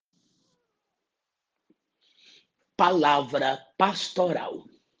Palavra pastoral,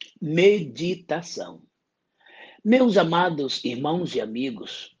 meditação. Meus amados irmãos e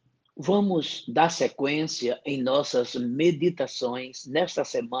amigos, vamos dar sequência em nossas meditações nesta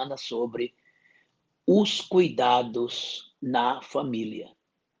semana sobre os cuidados na família.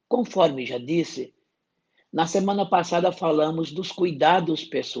 Conforme já disse, na semana passada falamos dos cuidados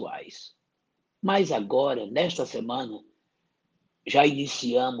pessoais, mas agora, nesta semana, já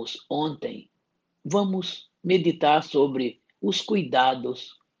iniciamos ontem, vamos meditar sobre os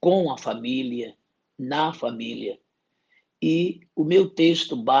cuidados com a família, na família. E o meu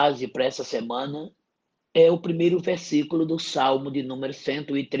texto base para essa semana é o primeiro versículo do Salmo de número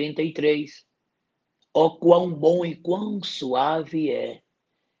 133. Ó quão bom e quão suave é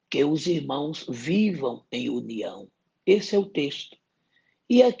que os irmãos vivam em união. Esse é o texto.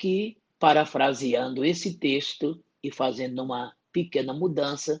 E aqui, parafraseando esse texto e fazendo uma pequena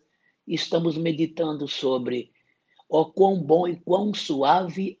mudança, estamos meditando sobre ó quão bom e quão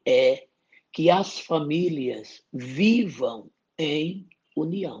suave é que as famílias vivam em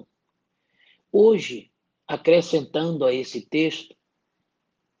união. Hoje, acrescentando a esse texto,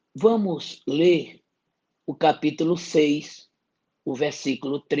 vamos ler o capítulo 6, o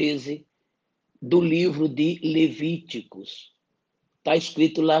versículo 13 do livro de Levíticos. Está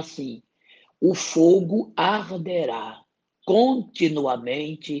escrito lá assim: o fogo arderá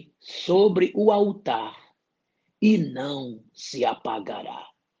continuamente sobre o altar e não se apagará.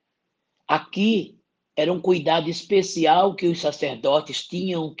 Aqui era um cuidado especial que os sacerdotes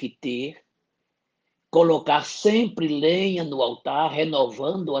tinham que ter, colocar sempre lenha no altar,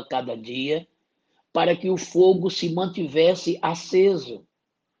 renovando a cada dia, para que o fogo se mantivesse aceso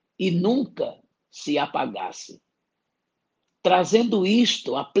e nunca se apagasse. Trazendo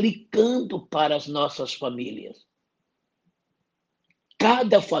isto, aplicando para as nossas famílias.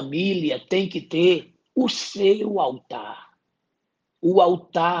 Cada família tem que ter o seu altar. O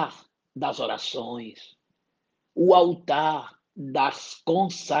altar das orações, o altar das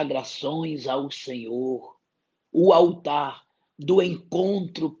consagrações ao Senhor, o altar do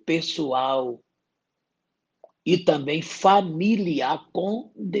encontro pessoal e também familiar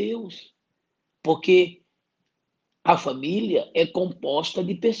com Deus, porque a família é composta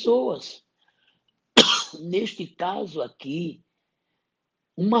de pessoas. Neste caso aqui,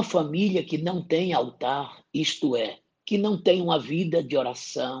 uma família que não tem altar, isto é, que não tem uma vida de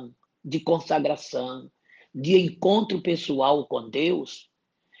oração, de consagração, de encontro pessoal com Deus,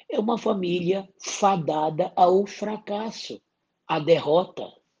 é uma família fadada ao fracasso, à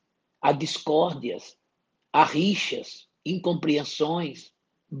derrota, a discórdias, a rixas, incompreensões,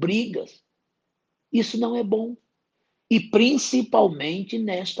 brigas. Isso não é bom. E principalmente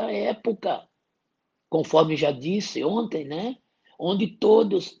nesta época, conforme já disse ontem, né? Onde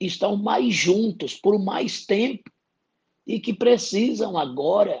todos estão mais juntos por mais tempo e que precisam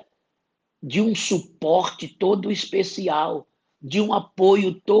agora de um suporte todo especial, de um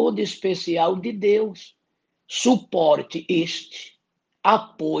apoio todo especial de Deus. Suporte este,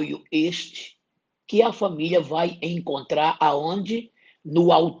 apoio este, que a família vai encontrar aonde?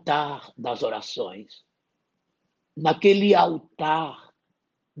 No altar das orações. Naquele altar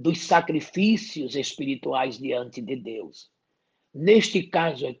dos sacrifícios espirituais diante de Deus. Neste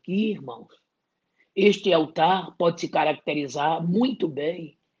caso aqui, irmãos, este altar pode se caracterizar muito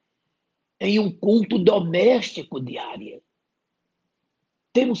bem em um culto doméstico diário.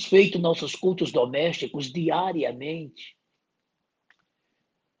 Temos feito nossos cultos domésticos diariamente.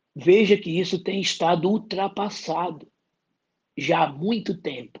 Veja que isso tem estado ultrapassado já há muito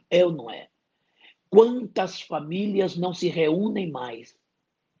tempo, é ou não é? Quantas famílias não se reúnem mais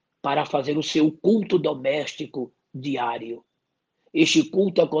para fazer o seu culto doméstico diário? Este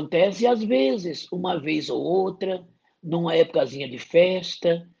culto acontece às vezes, uma vez ou outra, numa épocazinha de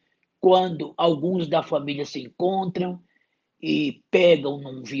festa, quando alguns da família se encontram e pegam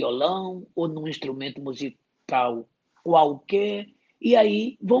num violão ou num instrumento musical qualquer, e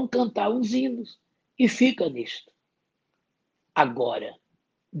aí vão cantar uns hinos, e fica nisto. Agora,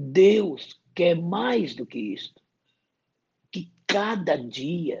 Deus quer mais do que isto, que cada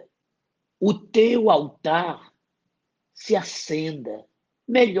dia o teu altar se acenda,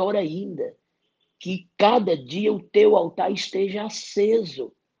 melhor ainda, que cada dia o teu altar esteja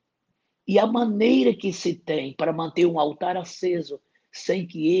aceso. E a maneira que se tem para manter um altar aceso sem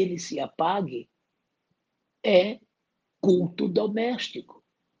que ele se apague é culto doméstico.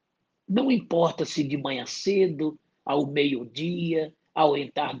 Não importa se de manhã cedo, ao meio-dia, ao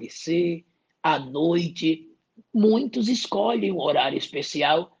entardecer, à noite, muitos escolhem um horário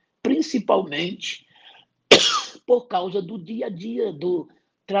especial, principalmente por causa do dia a dia, do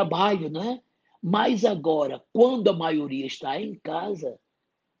trabalho, né? Mas agora, quando a maioria está em casa,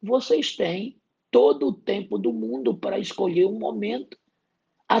 vocês têm todo o tempo do mundo para escolher um momento,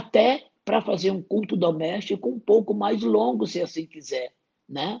 até para fazer um culto doméstico um pouco mais longo, se assim quiser,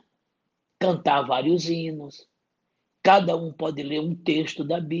 né? Cantar vários hinos, cada um pode ler um texto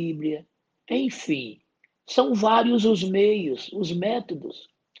da Bíblia, enfim, são vários os meios, os métodos.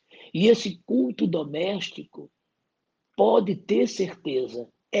 E esse culto doméstico, pode ter certeza,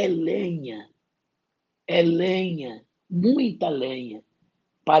 é lenha, muita lenha,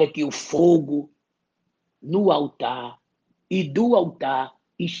 para que o fogo no altar e do altar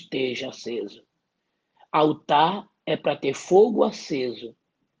esteja aceso. Altar é para ter fogo aceso.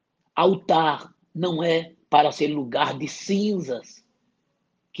 Altar não é para ser lugar de cinzas,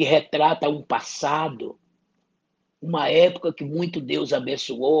 que retrata um passado, uma época que muito Deus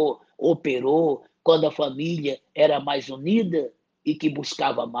abençoou, operou, quando a família era mais unida e que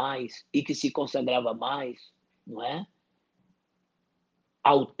buscava mais e que se consagrava mais, não é?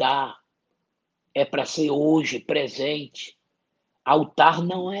 Altar é para ser hoje, presente. Altar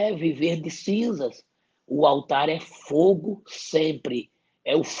não é viver de cinzas. O altar é fogo sempre.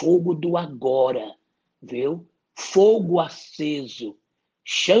 É o fogo do agora, viu? Fogo aceso,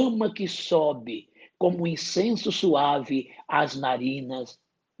 chama que sobe como um incenso suave às narinas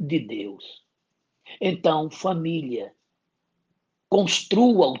de Deus. Então, família,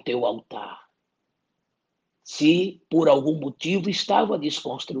 construa o teu altar. Se por algum motivo estava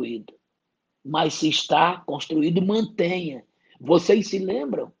desconstruído, mas se está construído, mantenha. Vocês se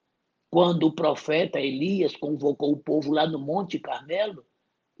lembram quando o profeta Elias convocou o povo lá no Monte Carmelo?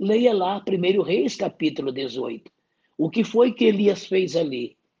 Leia lá, 1 Reis, capítulo 18. O que foi que Elias fez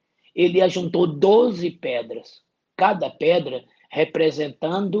ali? Ele ajuntou 12 pedras, cada pedra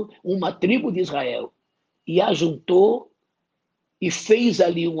representando uma tribo de Israel. E ajuntou e fez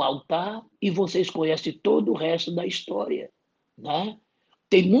ali um altar, e vocês conhecem todo o resto da história, né?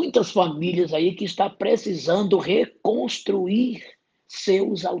 Tem muitas famílias aí que estão precisando reconstruir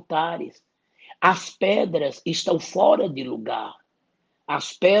seus altares. As pedras estão fora de lugar.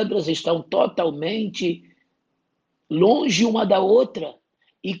 As pedras estão totalmente longe uma da outra.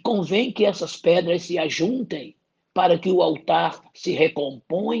 E convém que essas pedras se ajuntem para que o altar se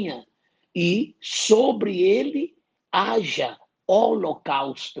recomponha e sobre ele haja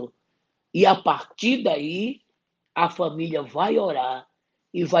holocausto. E a partir daí, a família vai orar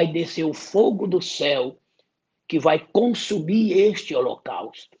e vai descer o fogo do céu que vai consumir este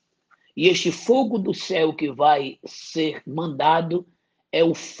holocausto. E este fogo do céu que vai ser mandado é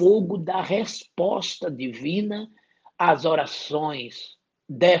o fogo da resposta divina às orações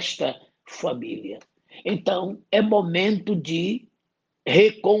desta família. Então, é momento de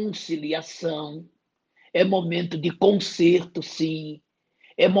reconciliação, é momento de conserto, sim,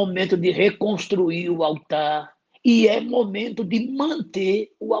 é momento de reconstruir o altar e é momento de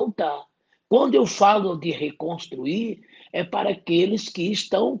manter o altar. Quando eu falo de reconstruir, é para aqueles que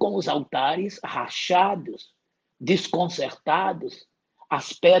estão com os altares rachados, desconcertados,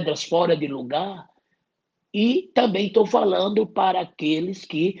 as pedras fora de lugar. E também estou falando para aqueles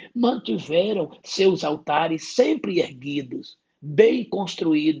que mantiveram seus altares sempre erguidos, bem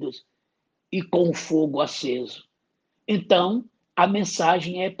construídos e com o fogo aceso. Então, a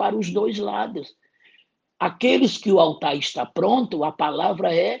mensagem é para os dois lados. Aqueles que o altar está pronto, a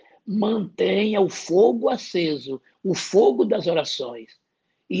palavra é: mantenha o fogo aceso, o fogo das orações.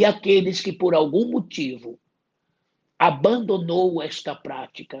 E aqueles que por algum motivo abandonou esta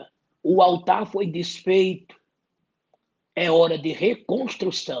prática, o altar foi desfeito, é hora de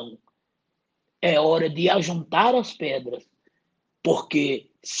reconstrução, é hora de ajuntar as pedras, porque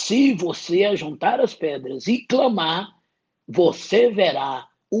se você ajuntar as pedras e clamar, você verá,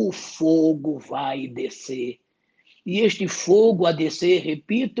 o fogo vai descer. E este fogo a descer,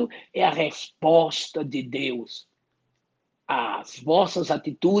 repito, é a resposta de Deus às vossas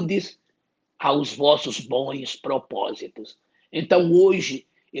atitudes, aos vossos bons propósitos. Então, hoje,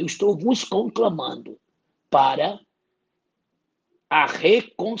 eu estou vos conclamando para a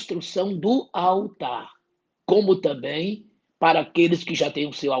reconstrução do altar, como também para aqueles que já têm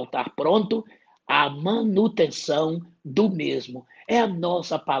o seu altar pronto, a manutenção do mesmo. É a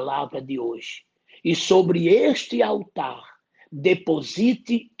nossa palavra de hoje. E sobre este altar,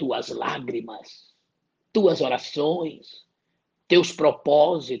 deposite tuas lágrimas, tuas orações, teus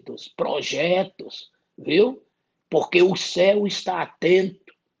propósitos, projetos, viu? Porque o céu está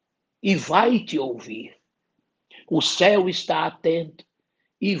atento e vai te ouvir. O céu está atento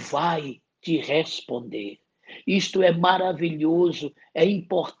e vai te responder. Isto é maravilhoso, é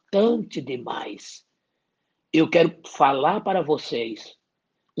importante demais. Eu quero falar para vocês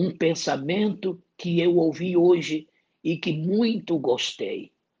um pensamento que eu ouvi hoje e que muito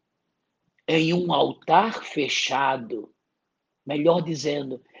gostei. Em um altar fechado, melhor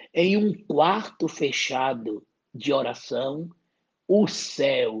dizendo, em um quarto fechado de oração, o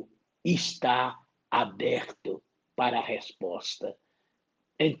céu está aberto para a resposta.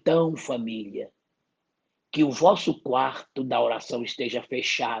 Então, família, que o vosso quarto da oração esteja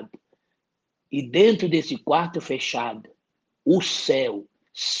fechado e dentro desse quarto fechado, o céu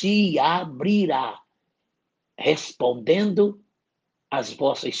se abrirá, respondendo às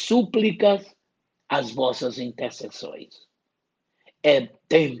vossas súplicas, às vossas intercessões. É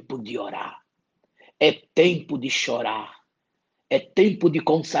tempo de orar, é tempo de chorar, é tempo de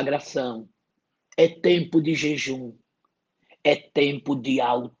consagração, é tempo de jejum, é tempo de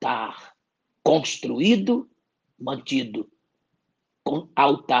altar construído, mantido,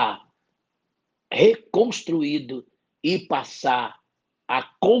 altar reconstruído e passar a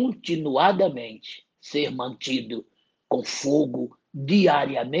continuadamente ser mantido com fogo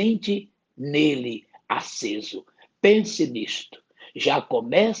diariamente nele aceso. Pense nisto. Já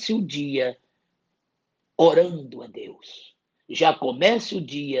comece o dia orando a Deus. Já comece o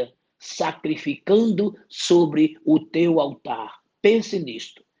dia sacrificando sobre o teu altar. Pense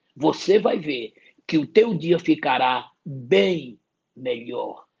nisto. Você vai ver que o teu dia ficará bem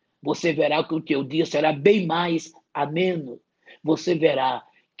melhor. Você verá que o teu dia será bem mais ameno. Você verá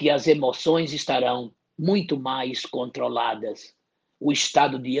que as emoções estarão muito mais controladas. O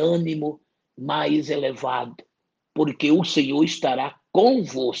estado de ânimo mais elevado, porque o Senhor estará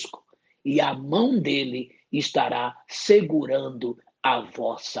convosco e a mão dele estará segurando a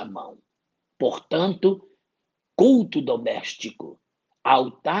vossa mão. Portanto, culto doméstico,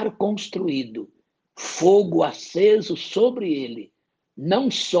 altar construído, fogo aceso sobre ele,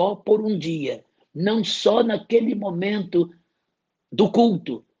 não só por um dia, não só naquele momento do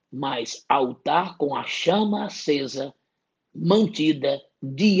culto, mas altar com a chama acesa, mantida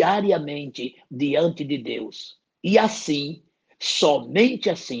diariamente diante de Deus. E assim, somente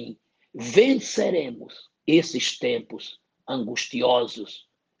assim, venceremos esses tempos angustiosos,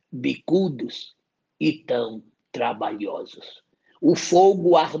 bicudos e tão trabalhosos. O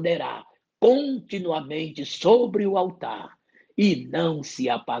fogo arderá continuamente sobre o altar e não se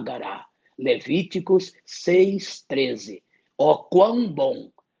apagará. Levíticos 6:13. Ó, quão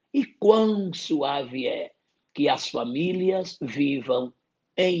bom e quão suave é que as famílias vivam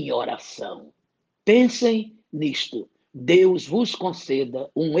em oração. Pensem nisto. Deus vos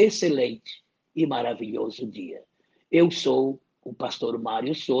conceda um excelente e maravilhoso dia. Eu sou o pastor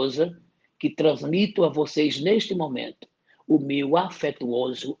Mário Souza, que transmito a vocês neste momento o meu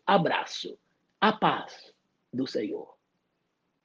afetuoso abraço. A paz do Senhor.